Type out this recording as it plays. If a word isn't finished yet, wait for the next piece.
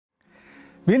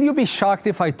Will you be shocked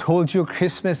if I told you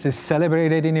Christmas is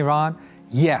celebrated in Iran?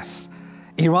 Yes.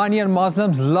 Iranian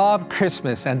Muslims love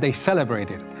Christmas and they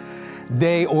celebrate it.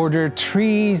 They order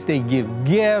trees, they give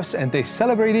gifts, and they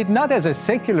celebrate it not as a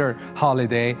secular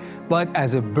holiday, but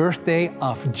as a birthday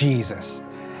of Jesus.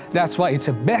 That's why it's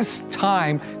the best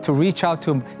time to reach out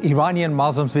to Iranian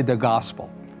Muslims with the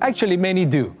gospel. Actually, many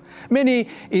do. Many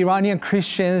Iranian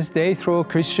Christians, they throw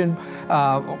Christian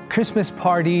Christmas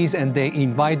parties and they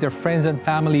invite their friends and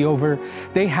family over.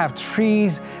 They have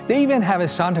trees. They even have a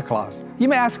Santa Claus. You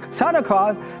may ask, Santa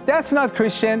Claus? That's not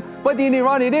Christian, but in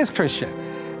Iran it is Christian.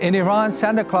 In Iran,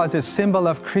 Santa Claus is a symbol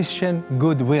of Christian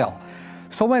goodwill.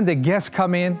 So when the guests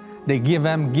come in, they give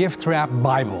them gift-wrapped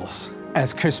Bibles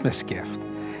as Christmas gift.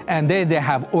 And then they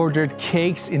have ordered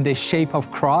cakes in the shape of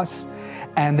cross.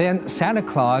 And then Santa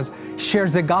Claus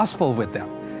shares the gospel with them.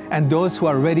 And those who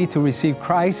are ready to receive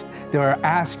Christ, they are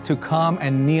asked to come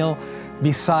and kneel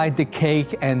beside the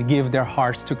cake and give their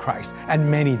hearts to Christ. And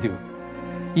many do.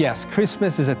 Yes,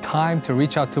 Christmas is a time to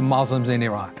reach out to Muslims in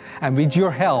Iran. And with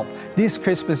your help, this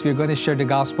Christmas we're going to share the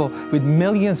gospel with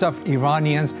millions of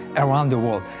Iranians around the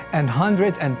world. And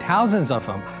hundreds and thousands of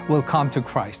them will come to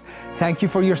Christ. Thank you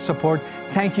for your support.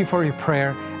 Thank you for your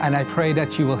prayer. And I pray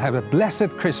that you will have a blessed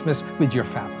Christmas with your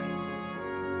family.